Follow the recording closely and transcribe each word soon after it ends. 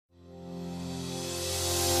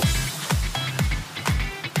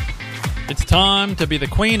It's time to be the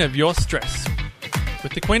queen of your stress.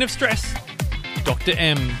 With the Queen of Stress, Dr.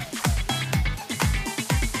 M.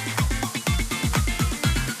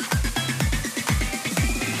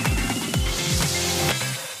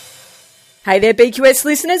 Hey there, BQS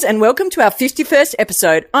listeners, and welcome to our 51st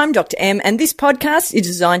episode. I'm Dr. M, and this podcast is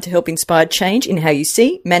designed to help inspire change in how you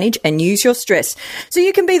see, manage, and use your stress, so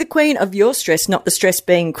you can be the queen of your stress, not the stress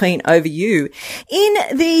being queen over you.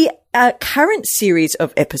 In the current series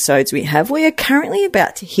of episodes we are currently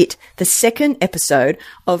about to hit the second episode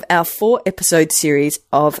of our 4-episode series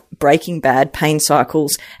of Breaking Bad, Pain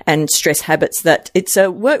Cycles and Stress Habits. That it's a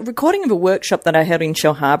recording of a workshop that I held in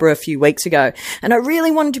Shellharbour a few weeks ago. And I really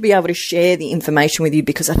wanted to be able to share the information with you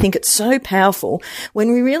because I think it's so powerful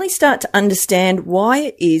when we really start to understand why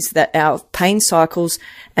it is that our pain cycles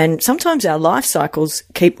and sometimes our life cycles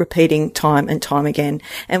keep repeating time and time again,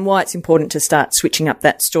 and why it's important to start switching up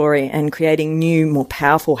that story and creating new, more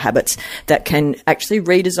powerful habits that can actually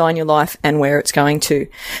redesign your life and where it's going to.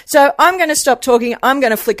 So I'm going to stop talking. I'm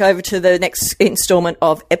going to flick over to the next installment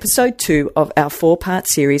of episode 2 of our 4-part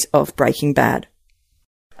series of Breaking Bad.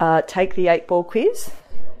 Take the 8-ball quiz.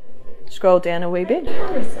 Scroll down a wee bit.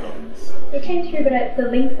 It came through, but the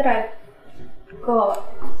link that I got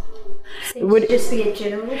would just be a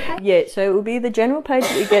general page? Yeah, so it will be the general page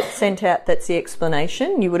that you get sent out. That's the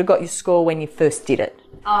explanation. You would have got your score when you first did it.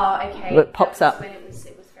 Oh, okay. It pops up. When it was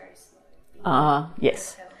very slow.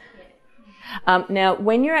 Yes. Now,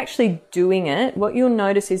 when you're actually doing it, what you'll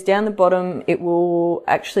notice is down the bottom, it will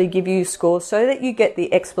actually give you scores so that you get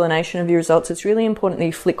the explanation of your results. It's really important that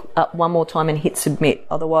you flick up one more time and hit submit.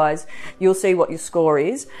 Otherwise, you'll see what your score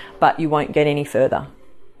is, but you won't get any further.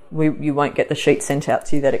 You won't get the sheet sent out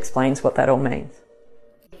to you that explains what that all means.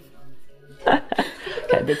 Okay,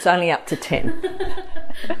 but it's only up to 10.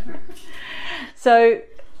 So,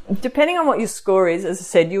 depending on what your score is, as I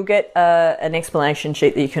said, you'll get an explanation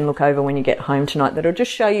sheet that you can look over when you get home tonight that'll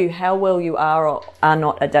just show you how well you are or are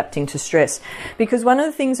not adapting to stress. Because one of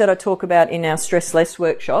the things that I talk about in our Stress Less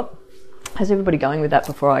workshop, how's everybody going with that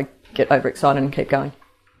before I get overexcited and keep going?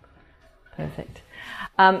 Perfect.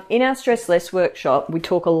 In our Stress Less workshop, we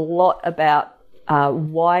talk a lot about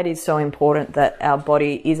why it is so important that our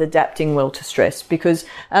body is adapting well to stress, because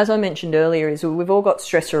as I mentioned earlier, is we've all got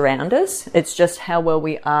stress around us. It's just how well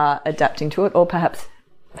we are adapting to it, or perhaps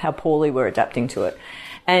how poorly we're adapting to it.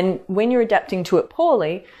 And when you're adapting to it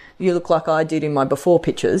poorly, you look like I did in my before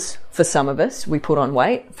pictures. For some of us, we put on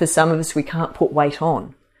weight. For some of us, we can't put weight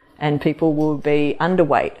on. And people will be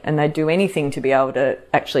underweight and they do anything to be able to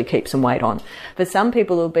actually keep some weight on. For some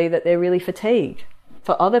people, it will be that they're really fatigued.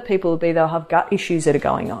 For other people, it will be they'll have gut issues that are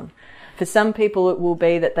going on. For some people, it will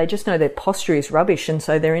be that they just know their posture is rubbish and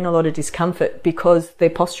so they're in a lot of discomfort because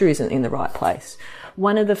their posture isn't in the right place.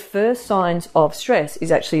 One of the first signs of stress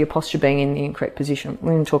is actually your posture being in the incorrect position.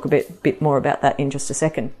 We're going to talk a bit more about that in just a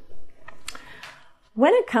second.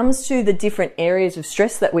 When it comes to the different areas of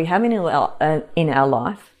stress that we have in our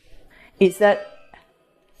life, is that...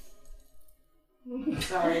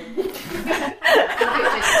 Sorry.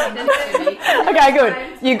 Okay, good.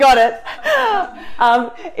 You got it.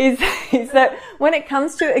 Is that when it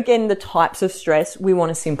comes to, again, the types of stress, we want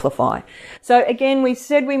to simplify. So, again, we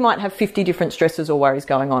said we might have 50 different stresses or worries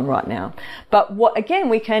going on right now. But,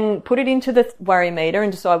 we can put it into the worry meter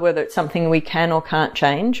and decide whether it's something we can or can't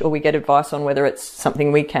change, or we get advice on whether it's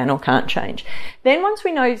something we can or can't change. Then once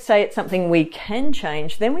we know, say, it's something we can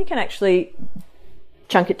change, then we can actually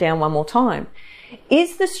chunk it down one more time.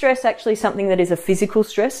 Is the stress actually something that is a physical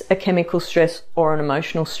stress, a chemical stress, or an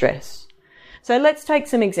emotional stress? So let's take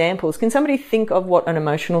some examples. Can somebody think of what an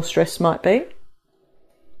emotional stress might be?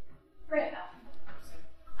 Breakup.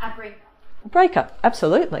 A breakup,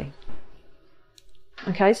 absolutely.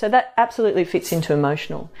 Okay, so that absolutely fits into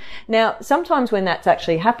emotional. Now, sometimes when that's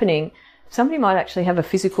actually happening, somebody might actually have a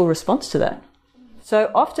physical response to that.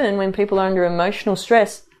 So often when people are under emotional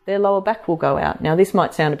stress, their lower back will go out. Now, this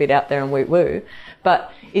might sound a bit out there and woo-woo,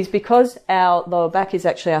 but it's because our lower back is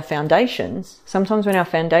actually our foundations. Sometimes when our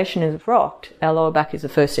foundation is rocked, our lower back is the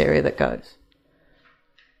first area that goes.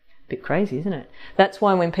 Bit crazy, isn't it? That's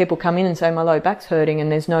why when people come in and say, my lower back's hurting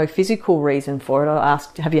and there's no physical reason for it, I'll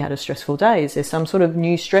ask, have you had a stressful day? Is there some sort of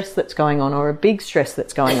new stress that's going on or a big stress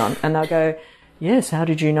that's going on? And they'll go, yes, how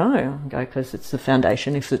did you know? I go, because it's the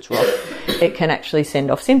foundation. If it's rocked, it can actually send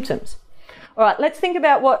off symptoms. All right, let's think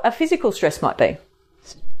about what a physical stress might be.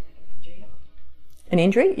 An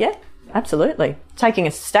injury? Yeah, absolutely. Taking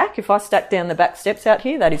a stack, if I stack down the back steps out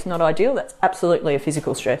here, that is not ideal. That's absolutely a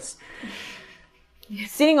physical stress.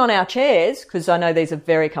 Sitting on our chairs, because I know these are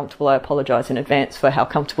very comfortable, I apologise in advance for how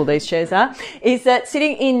comfortable these chairs are, is that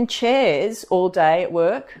sitting in chairs all day at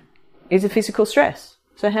work, is a physical stress.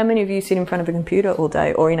 So how many of you sit in front of a computer all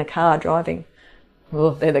day or in a car driving?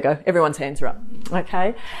 Oh, there they go. Everyone's hands are up.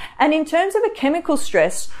 Okay. And in terms of a chemical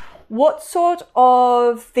stress, what sort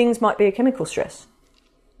of things might be a chemical stress?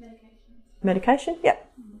 Medication? Yeah.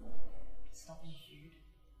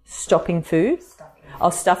 Stopping food.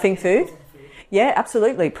 Stuffing food. Yeah,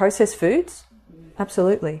 absolutely. Processed foods.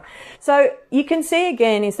 Absolutely. So you can see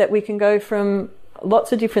again is that we can go from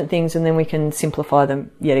lots of different things and then we can simplify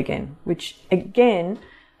them yet again, which again,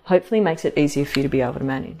 hopefully makes it easier for you to be able to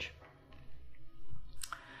manage.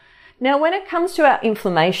 Now, when it comes to our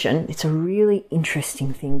inflammation, it's a really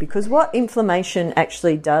interesting thing because what inflammation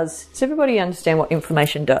actually does, does everybody understand what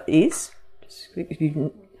inflammation is? If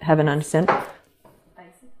you haven't understand.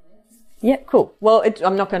 Yeah, cool. Well, don't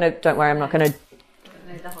worry, I'm not going to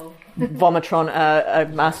vomitron a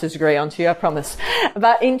master's degree onto you, I promise.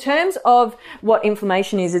 But in terms of what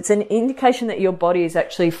inflammation is, it's an indication that your body is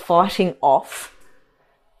actually fighting off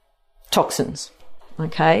toxins.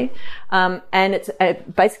 Okay, and it's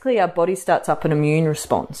basically our body starts up an immune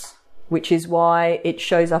response, which is why it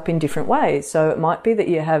shows up in different ways. So it might be that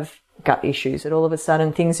you have gut issues, that all of a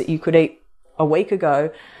sudden things that you could eat a week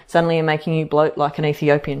ago suddenly are making you bloat like an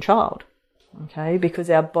Ethiopian child. Okay, because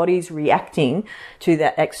our body's reacting to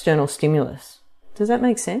that external stimulus. Does that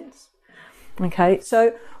make sense? Okay,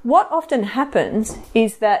 so what often happens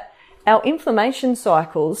is that our inflammation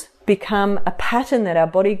cycles become a pattern that our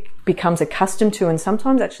body becomes accustomed to and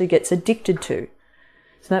sometimes actually gets addicted to.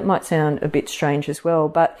 So that might sound a bit strange as well,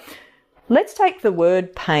 but let's take the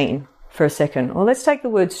word pain for a second, or let's take the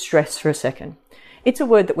word stress for a second. It's a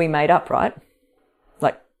word that we made up, right?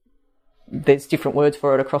 Like, there's different words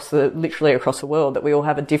for it literally across the world, that we all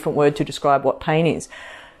have a different word to describe what pain is.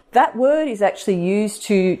 That word is actually used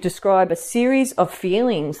to describe a series of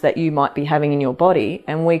feelings that you might be having in your body,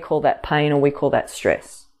 and we call that pain or we call that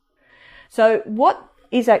stress. So what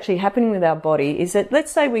is actually happening with our body is that,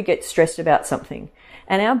 let's say we get stressed about something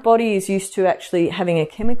and our body is used to actually having a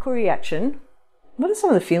chemical reaction. What are some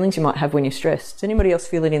of the feelings you might have when you're stressed? Does anybody else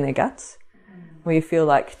feel it in their guts? Where you feel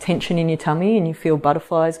like tension in your tummy and you feel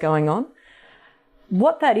butterflies going on?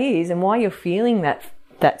 What that is and why you're feeling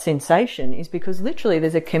that sensation is because literally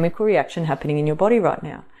there's a chemical reaction happening in your body right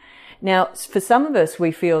now. Now, for some of us,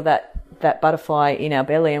 we feel that butterfly in our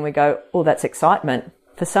belly and we go, oh, that's excitement.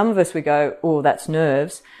 For some of us, we go, oh, that's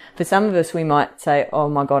nerves. For some of us, we might say, oh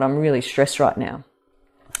my God, I'm really stressed right now.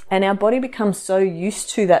 And our body becomes so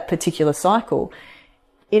used to that particular cycle,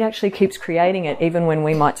 it actually keeps creating it even when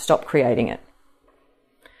we might stop creating it.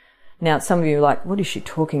 Now, some of you are like, what is she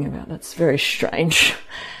talking about? That's very strange.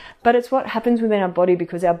 But it's what happens within our body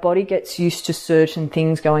because our body gets used to certain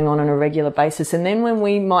things going on a regular basis. And then when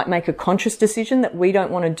we might make a conscious decision that we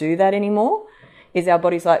don't want to do that anymore, is our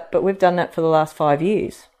body's like, but we've done that for the last 5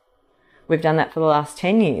 years. We've done that for the last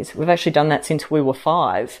 10 years. We've actually done that since we were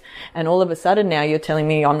 5. And all of a sudden now you're telling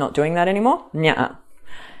me I'm not doing that anymore? Nuh-uh.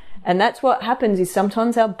 And that's what happens is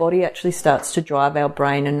sometimes our body actually starts to drive our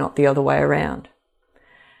brain and not the other way around.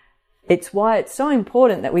 It's why it's so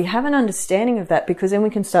important that we have an understanding of that because then we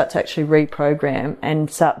can start to actually reprogram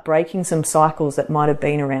and start breaking some cycles that might have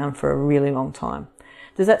been around for a really long time.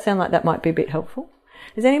 Does that sound like that might be a bit helpful?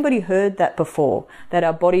 Has anybody heard that before? That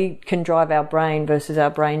our body can drive our brain versus our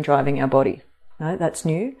brain driving our body? No, that's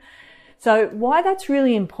new. So why that's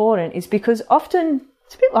really important is because often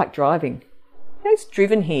it's a bit like driving. Who's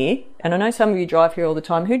driven here? And I know some of you drive here all the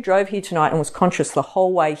time. Who drove here tonight and was conscious the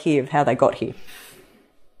whole way here of how they got here?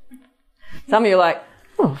 Some of you are like,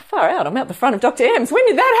 oh, far out, I'm out the front of Dr. M's. When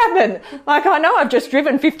did that happen? Like, I know I've just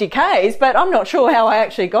driven 50 Ks, but I'm not sure how I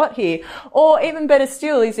actually got here. Or even better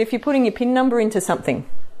still is if you're putting your PIN number into something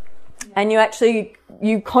and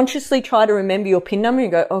you consciously try to remember your PIN number, you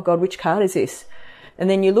go, oh God, which card is this? And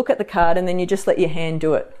then you look at the card and then you just let your hand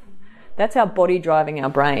do it. That's our body driving our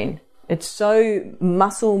brain. It's so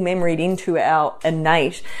muscle memoried into our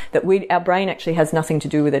innate that our brain actually has nothing to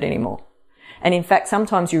do with it anymore. And in fact,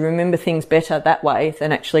 sometimes you remember things better that way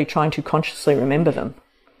than actually trying to consciously remember them.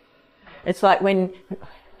 It's like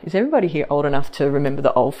is everybody here old enough to remember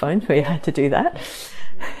the old phones where you had to do that?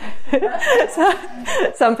 So,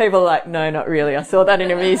 some people are like, no, not really. I saw that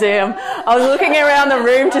in a museum. I was looking around the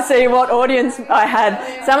room to see what audience I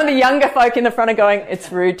had. Some of the younger folk in the front are going,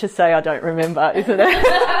 it's rude to say I don't remember, isn't it?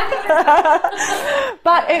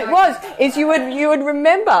 But you would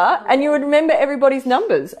remember, and you would remember everybody's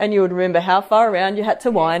numbers, and you would remember how far around you had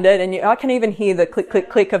to wind it, and I can even hear the click, click,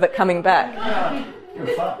 click of it coming back.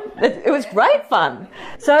 It was great fun.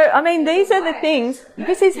 So, I mean, these are the things.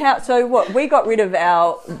 This is how, so what, we got rid of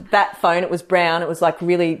that phone. It was brown. It was like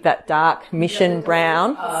really that dark mission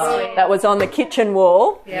brown that was on the kitchen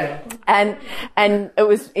wall. Yeah. And it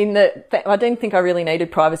was I didn't think I really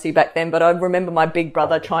needed privacy back then, but I remember my big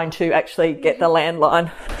brother trying to actually get the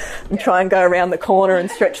landline and try and go around the corner and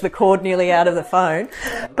stretch the cord nearly out of the phone.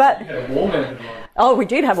 But, oh, we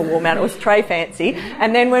did have a wall mount. It was tray fancy.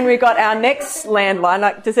 And then when we got our next landline,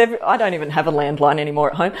 I don't even have a landline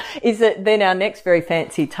anymore at home, is that then our next very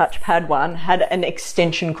fancy touchpad one had an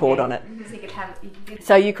extension cord on it.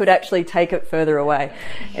 So you could actually take it further away.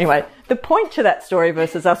 Anyway, the point to that story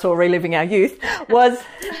versus us all reliving our youth was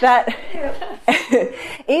that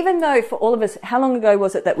even though for all of us, how long ago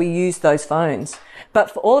was it that we used those phones? But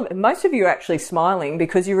for most of you are actually smiling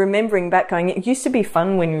because you're remembering back going, it used to be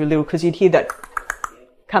fun when you were little because you'd hear that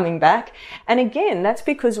coming back. And again, that's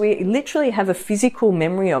because we literally have a physical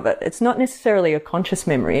memory of it. It's not necessarily a conscious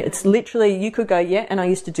memory. It's literally, you could go, yeah, and I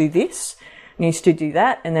used to do this, and I used to do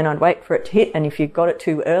that, and then I'd wait for it to hit, and if you got it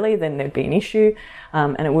too early, then there'd be an issue,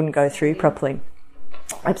 and it wouldn't go through properly.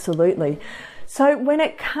 Absolutely. So when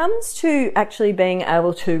it comes to actually being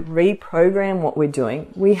able to reprogram what we're doing,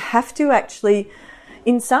 we have to actually,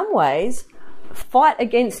 in some ways, fight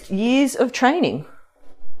against years of training.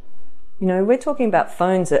 You know, we're talking about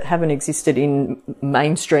phones that haven't existed in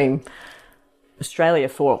mainstream Australia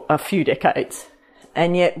for a few decades.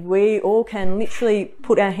 And yet we all can literally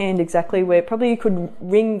put our hand exactly where probably you could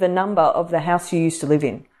ring the number of the house you used to live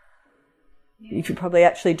in. You could probably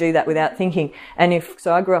actually do that without thinking. And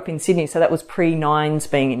so I grew up in Sydney, so that was pre-9s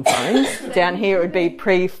being in phones. Down here it would be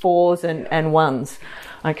pre-4s and 1s.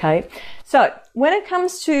 Okay. So when it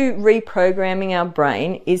comes to reprogramming our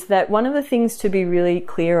brain, is that one of the things to be really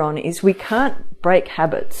clear on is we can't break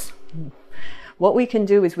habits. What we can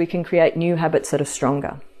do is we can create new habits that are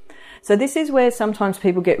stronger. So this is where sometimes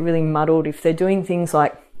people get really muddled if they're doing things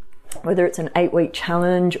like whether it's an 8-week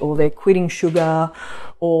challenge or they're quitting sugar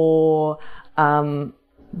or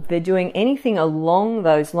they're doing anything along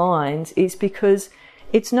those lines, is because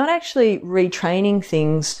it's not actually retraining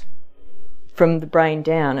things from the brain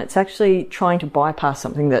down. It's actually trying to bypass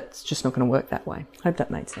something that's just not going to work that way. I hope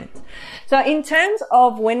that made sense. So in terms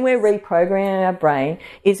of when we're reprogramming our brain,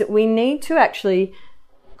 is that we need to actually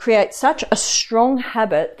create such a strong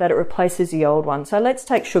habit that it replaces the old one. So let's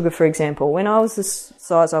take sugar, for example. When I was the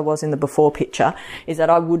size I was in the before picture, is that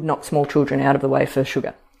I would knock small children out of the way for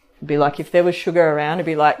sugar. It'd be like if there was sugar around, it'd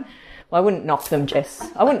be like, well, I wouldn't knock them, Jess.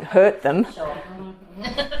 I wouldn't hurt them.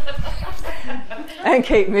 And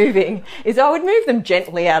keep moving, is I would move them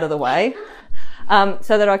gently out of the way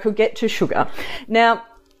so that I could get to sugar. Now,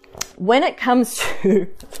 when it comes to,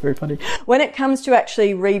 that's very funny, when it comes to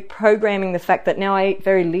actually reprogramming the fact that now I eat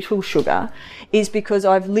very little sugar, is because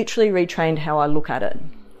I've literally retrained how I look at it.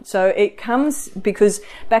 So it comes because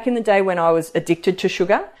back in the day when I was addicted to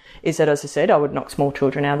sugar, is that, as I said, I would knock small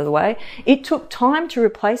children out of the way. It took time to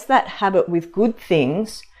replace that habit with good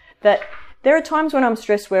things that there are times when I'm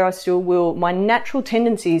stressed where I still will, my natural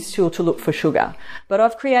tendency is still to look for sugar, but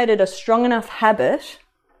I've created a strong enough habit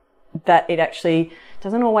that it actually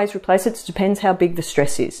doesn't always replace it. It depends how big the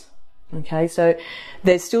stress is. Okay, so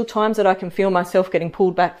there's still times that I can feel myself getting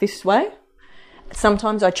pulled back this way.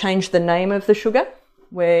 Sometimes I change the name of the sugar,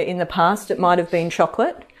 where in the past it might have been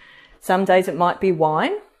chocolate. Some days it might be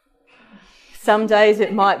wine. Some days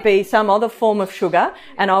it might be some other form of sugar,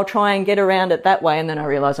 and I'll try and get around it that way, and then I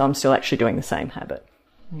realise I'm still actually doing the same habit.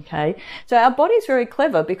 Okay? So our body's very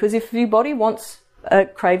clever, because if your body wants a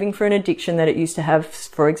craving for an addiction that it used to have,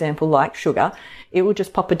 for example, like sugar, it will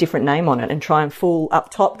just pop a different name on it and try and fool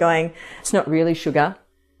up top going, it's not really sugar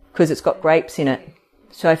because it's got grapes in it.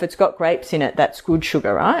 So if it's got grapes in it, that's good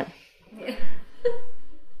sugar, right? Yeah.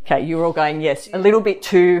 Okay, you're all going, yes, a little bit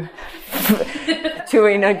too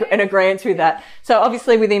in agreement with that. So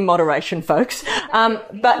obviously within moderation, folks.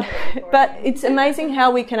 But it's amazing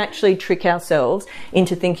how we can actually trick ourselves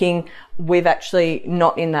into thinking we're actually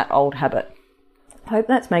not in that old habit. I hope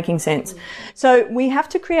that's making sense. So we have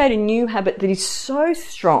to create a new habit that is so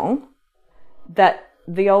strong that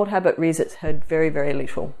the old habit rears its head very, very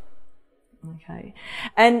little. Okay.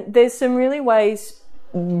 And there's some really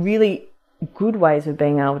good ways of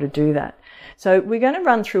being able to do that. So we're going to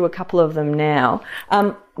run through a couple of them now.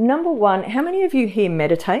 Number one, how many of you here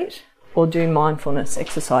meditate or do mindfulness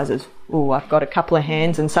exercises? Oh, I've got a couple of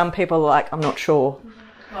hands, and some people are like, I'm not sure.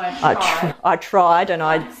 I tried and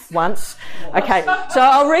I once. Okay, so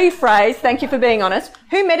I'll rephrase. Thank you for being honest.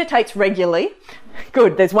 Who meditates regularly?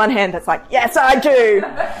 Good. There's one hand that's like, yes, I do.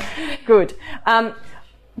 Good.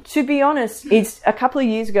 to be honest, it's a couple of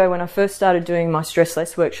years ago when I first started doing my Stress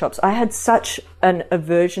Less workshops, I had such an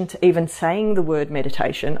aversion to even saying the word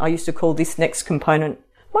meditation. I used to call this next component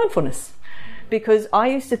mindfulness, because I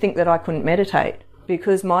used to think that I couldn't meditate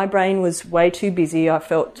because my brain was way too busy. I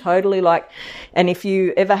felt totally like, and if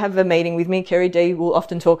you ever have a meeting with me, Kerry D will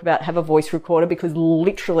often talk about have a voice recorder, because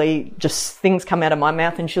literally just things come out of my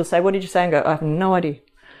mouth and she'll say, what did you say? And go, I have no idea.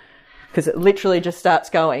 Because it literally just starts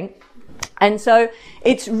going. And so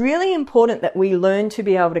it's really important that we learn to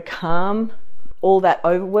be able to calm all that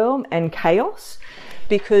overwhelm and chaos,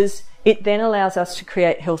 because it then allows us to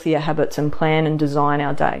create healthier habits and plan and design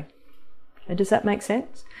our day. And does that make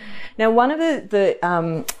sense? Now, one of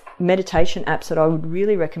the meditation apps that I would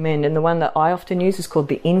really recommend, and the one that I often use, is called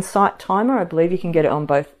the Insight Timer. I believe you can get it on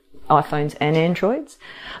both iPhones and Androids.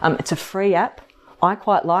 It's a free app. I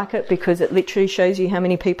quite like it because it literally shows you how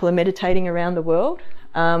many people are meditating around the world.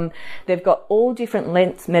 They've got all different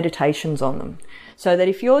length meditations on them. So that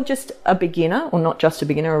if you're just a beginner, or not just a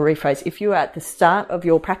beginner, or rephrase, if you're at the start of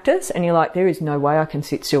your practice and you're like, there is no way I can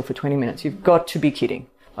sit still for 20 minutes, you've got to be kidding.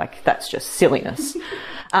 Like, that's just silliness.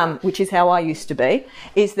 Which is how I used to be,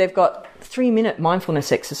 is they've got 3-minute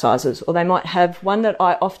mindfulness exercises, or they might have one that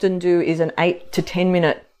I often do is an 8 to 10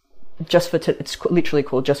 minute just for, it's literally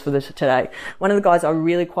called Just for the Today. One of the guys I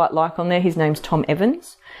really quite like on there, his name's Tom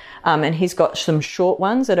Evans. And he's got some short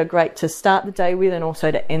ones that are great to start the day with and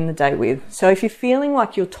also to end the day with. So if you're feeling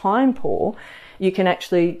like you're time poor, you can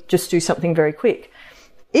actually just do something very quick.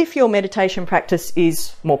 If your meditation practice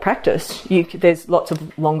is more practice, there's lots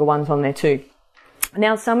of longer ones on there too.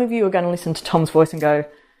 Now, some of you are going to listen to Tom's voice and go,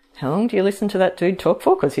 how long do you listen to that dude talk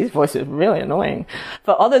for? Because his voice is really annoying.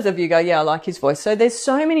 For others of you go, yeah, I like his voice. So there's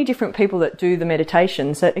so many different people that do the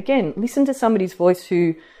meditations that, again, listen to somebody's voice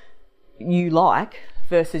who you like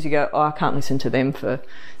versus you go, oh, I can't listen to them for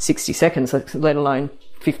 60 seconds, let alone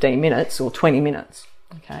 15 minutes or 20 minutes.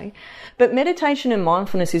 Okay. But meditation and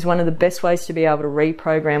mindfulness is one of the best ways to be able to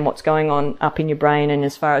reprogram what's going on up in your brain and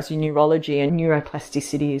as far as your neurology and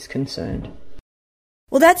neuroplasticity is concerned.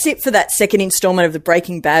 Well, that's it for that second instalment of the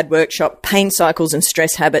Breaking Bad workshop, Pain Cycles and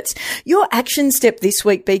Stress Habits. Your action step this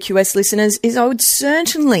week, BQS listeners, is I would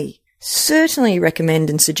certainly recommend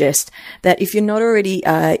and suggest that if you're not already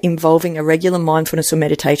involving a regular mindfulness or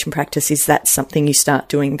meditation practice, is that something you start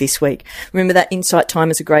doing this week. Remember that Insight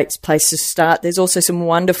Time is a great place to start. There's also some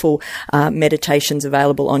wonderful meditations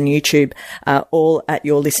available on YouTube, all at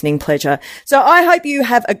your listening pleasure. So I hope you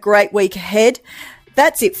have a great week ahead.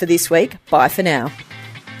 That's it for this week. Bye for now.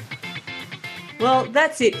 Well,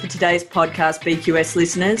 that's it for today's podcast, BQS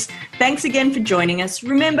listeners. Thanks again for joining us.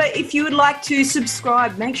 Remember, if you would like to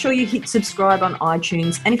subscribe, make sure you hit subscribe on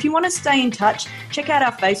iTunes. And if you want to stay in touch, check out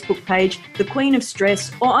our Facebook page, The Queen of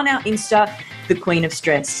Stress, or on our Insta, The Queen of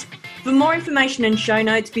Stress. For more information and show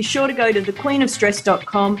notes, be sure to go to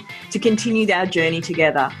thequeenofstress.com to continue our journey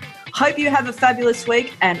together. Hope you have a fabulous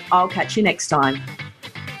week, and I'll catch you next time.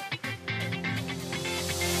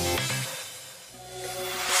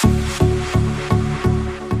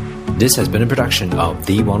 This has been a production of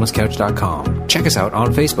TheWellnessCouch.com. Check us out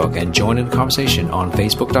on Facebook and join in the conversation on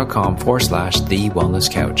Facebook.com/The Wellness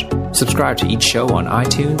Couch. Subscribe to each show on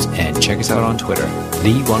iTunes and check us out on Twitter.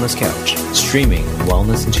 The Wellness Couch, streaming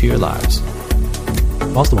wellness into your lives.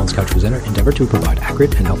 Whilst the Wellness Couch presenter endeavor to provide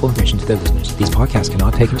accurate and helpful information to their listeners, these podcasts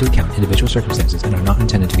cannot take into account individual circumstances and are not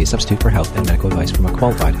intended to be a substitute for health and medical advice from a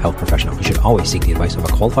qualified health professional. You should always seek the advice of a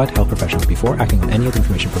qualified health professional before acting on any of the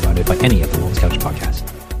information provided by any of the Wellness Couch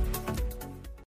podcasts.